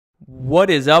What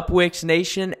is up, Wix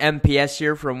Nation? MPS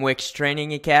here from Wix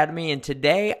Training Academy, and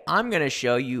today I'm going to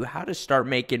show you how to start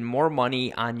making more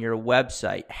money on your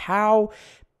website. How?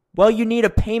 Well, you need a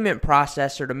payment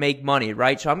processor to make money,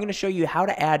 right? So I'm going to show you how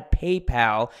to add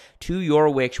PayPal to your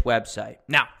Wix website.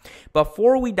 Now,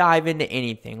 before we dive into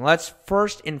anything, let's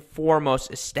first and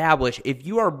foremost establish, if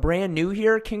you are brand new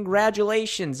here,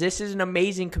 congratulations. This is an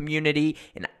amazing community,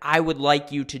 and I would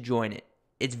like you to join it.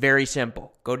 It's very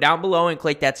simple. Go down below and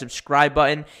click that subscribe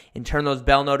button and turn those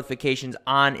bell notifications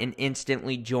on and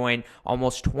instantly join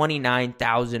almost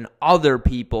 29,000 other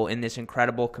people in this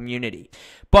incredible community.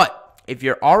 But if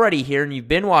you're already here and you've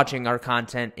been watching our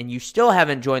content and you still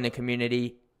haven't joined the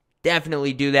community,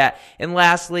 definitely do that. And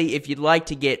lastly, if you'd like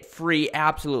to get free,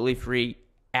 absolutely free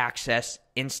access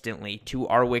instantly to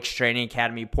our Wix Training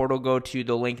Academy portal, go to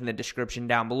the link in the description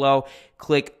down below,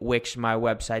 click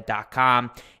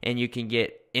wixmywebsite.com, and you can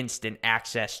get instant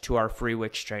access to our free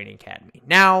Wix Training Academy.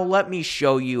 Now, let me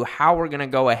show you how we're going to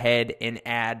go ahead and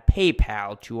add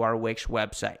PayPal to our Wix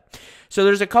website. So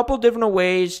there's a couple different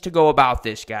ways to go about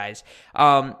this, guys.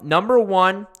 Number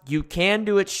one, you can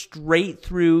do it straight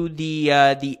through the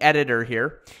editor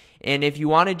here. And if you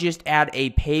want to just add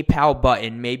a PayPal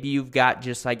button, maybe you've got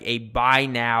just like a buy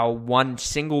now, one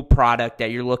single product that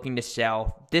you're looking to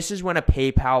sell, this is when a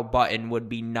PayPal button would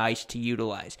be nice to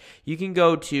utilize. You can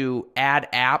go to Add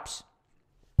Apps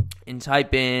and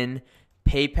type in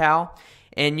PayPal,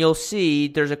 and you'll see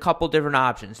there's a couple different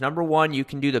options. Number one, you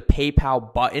can do the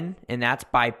PayPal button, and that's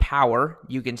by power.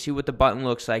 You can see what the button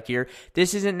looks like here.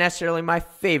 This isn't necessarily my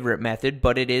favorite method,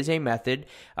 but it is a method.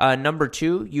 Number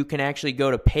two, you can actually go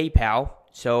to PayPal.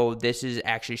 So this is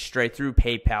actually straight through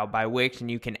PayPal by Wix, and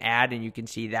you can add, and you can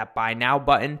see that buy now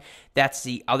button. That's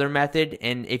the other method,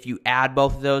 and if you add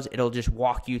both of those, it'll just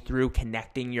walk you through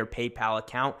connecting your PayPal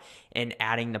account and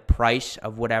adding the price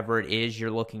of whatever it is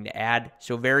you're looking to add.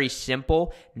 So very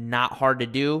simple, not hard to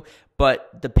do.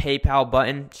 But the PayPal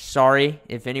button, sorry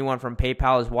if anyone from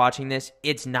PayPal is watching this,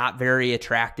 it's not very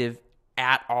attractive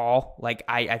at all. Like,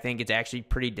 I think it's actually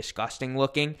pretty disgusting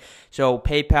looking. So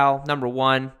PayPal, number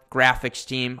one, graphics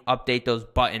team, update those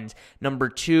buttons. Number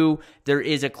two, there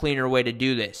is a cleaner way to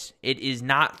do this. It is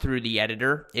not through the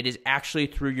editor. It is actually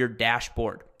through your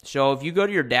dashboard. So if you go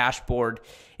to your dashboard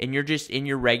and you're just in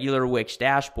your regular Wix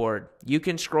dashboard, you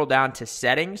can scroll down to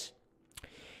settings,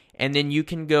 and then you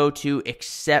can go to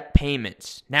accept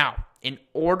payments. Now, in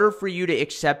order for you to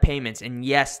accept payments, and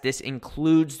yes, this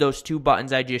includes those two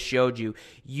buttons I just showed you,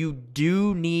 you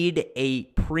do need a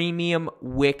premium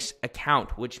Wix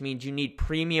account, which means you need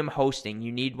premium hosting.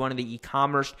 You need one of the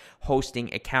e-commerce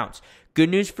hosting accounts. Good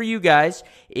news for you guys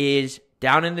is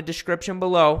down in the description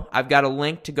below, I've got a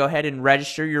link to go ahead and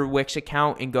register your Wix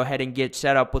account and go ahead and get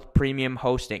set up with premium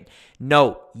hosting.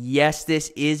 Note, yes,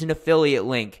 this is an affiliate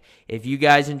link. If you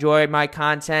guys enjoy my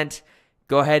content,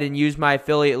 go ahead and use my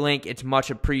affiliate link. It's much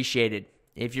appreciated.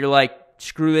 If you're like,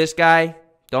 screw this guy,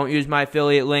 don't use my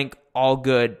affiliate link, all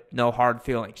good, no hard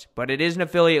feelings. But it is an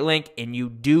affiliate link, and you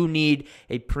do need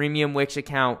a premium Wix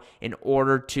account in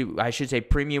order to, I should say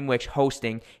premium Wix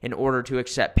hosting, in order to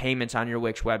accept payments on your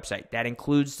Wix website. That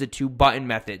includes the two button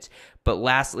methods. But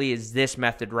lastly is this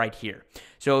method right here.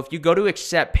 So if you go to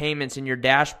accept payments in your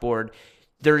dashboard,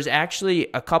 there's actually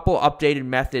a couple updated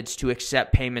methods to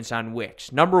accept payments on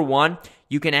Wix. Number one,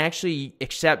 you can actually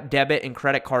accept debit and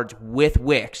credit cards with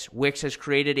Wix. Wix has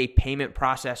created a payment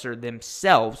processor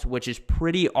themselves, which is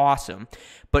pretty awesome.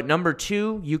 But number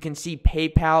two, you can see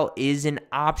PayPal is an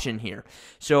option here.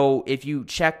 So if you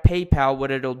check PayPal, what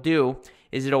it'll do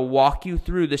is it'll walk you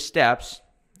through the steps,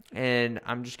 and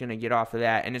I'm just going to get off of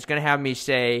that, and it's going to have me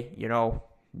say, you know,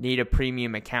 need a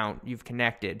premium account, you've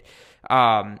connected.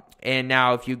 And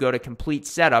now if you go to complete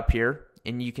setup here,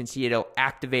 and you can see it'll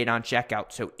activate on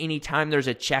checkout. So anytime there's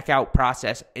a checkout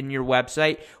process in your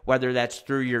website, whether that's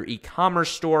through your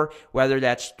e-commerce store, whether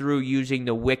that's through using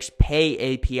the Wix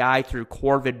Pay API through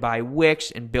Corvid by Wix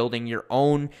and building your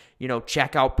own,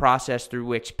 checkout process through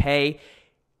Wix Pay,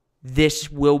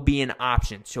 this will be an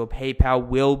option. So PayPal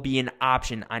will be an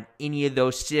option on any of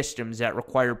those systems that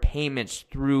require payments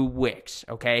through Wix,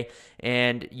 okay?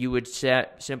 And you would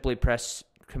simply press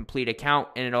complete account,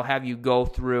 and it'll have you go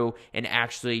through and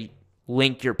actually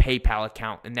link your PayPal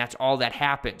account, and that's all that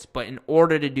happens. But in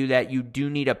order to do that, you do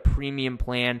need a premium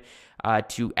plan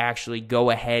to actually go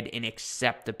ahead and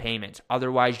accept the payments.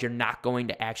 Otherwise, you're not going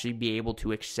to actually be able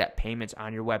to accept payments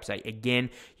on your website. Again,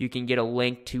 you can get a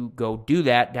link to go do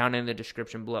that down in the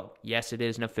description below. Yes, it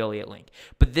is an affiliate link.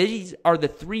 But these are the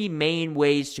three main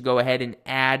ways to go ahead and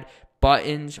add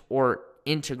buttons or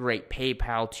integrate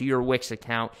PayPal to your Wix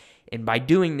account. And by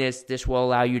doing this, this will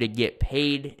allow you to get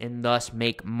paid and thus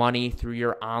make money through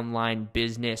your online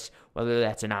business, whether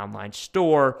that's an online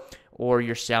store or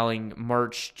you're selling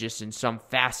merch just in some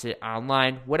facet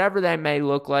online, whatever that may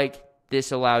look like.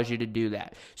 This allows you to do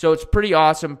that. So it's pretty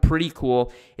awesome, pretty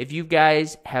cool. If you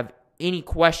guys have any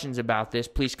questions about this,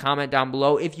 please comment down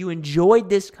below. If you enjoyed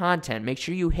this content, make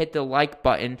sure you hit the like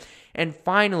button. And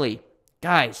finally,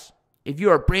 guys, if you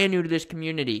are brand new to this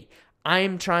community, I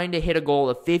am trying to hit a goal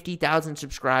of 50,000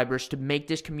 subscribers to make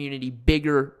this community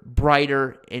bigger,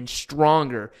 brighter, and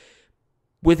stronger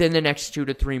within the next 2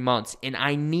 to 3 months, and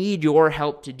I need your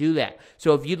help to do that.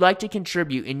 So if you'd like to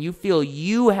contribute and you feel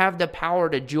you have the power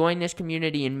to join this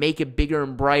community and make it bigger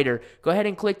and brighter, go ahead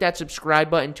and click that subscribe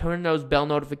button, turn those bell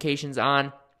notifications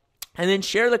on, and then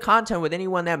share the content with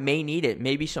anyone that may need it.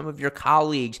 Maybe some of your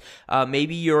colleagues,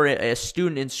 maybe you're a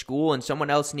student in school and someone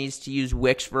else needs to use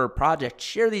Wix for a project.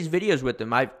 Share these videos with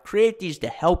them. I create these to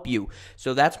help you.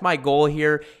 So that's my goal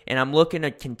here, and I'm looking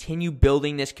to continue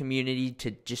building this community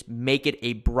to just make it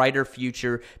a brighter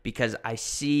future because I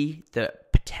see the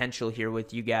potential here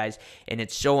with you guys, and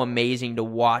it's so amazing to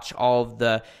watch all of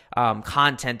the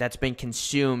content that's been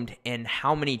consumed and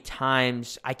how many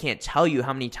times, I can't tell you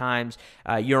how many times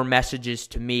your messages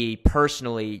to me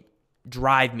personally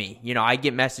drive me. You know, I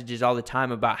get messages all the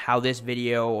time about how this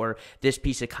video or this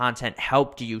piece of content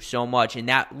helped you so much, and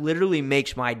that literally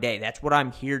makes my day. That's what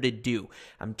I'm here to do.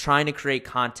 I'm trying to create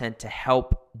content to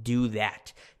help do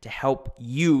that, to help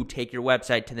you take your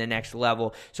website to the next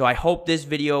level. So I hope this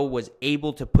video was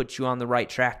able to put you on the right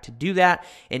track to do that,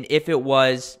 and if it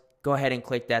was, go ahead and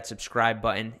click that subscribe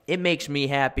button. It makes me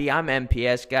happy. I'm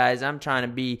MPS, guys. I'm trying to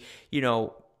be, you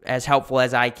know, as helpful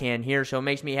as I can here, so it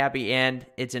makes me happy, and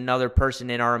it's another person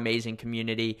in our amazing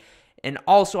community. And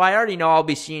also, I already know I'll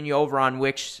be seeing you over on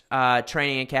Wix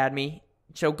Training Academy,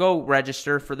 so go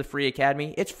register for the free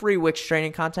academy. It's free Wix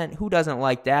training content. Who doesn't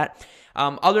like that?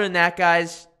 Other than that,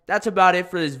 guys, that's about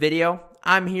it for this video.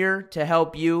 I'm here to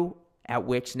help you at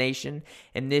Wix Nation,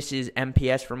 and this is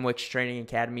MPS from Wix Training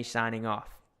Academy signing off.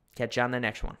 Catch you on the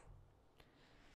next one.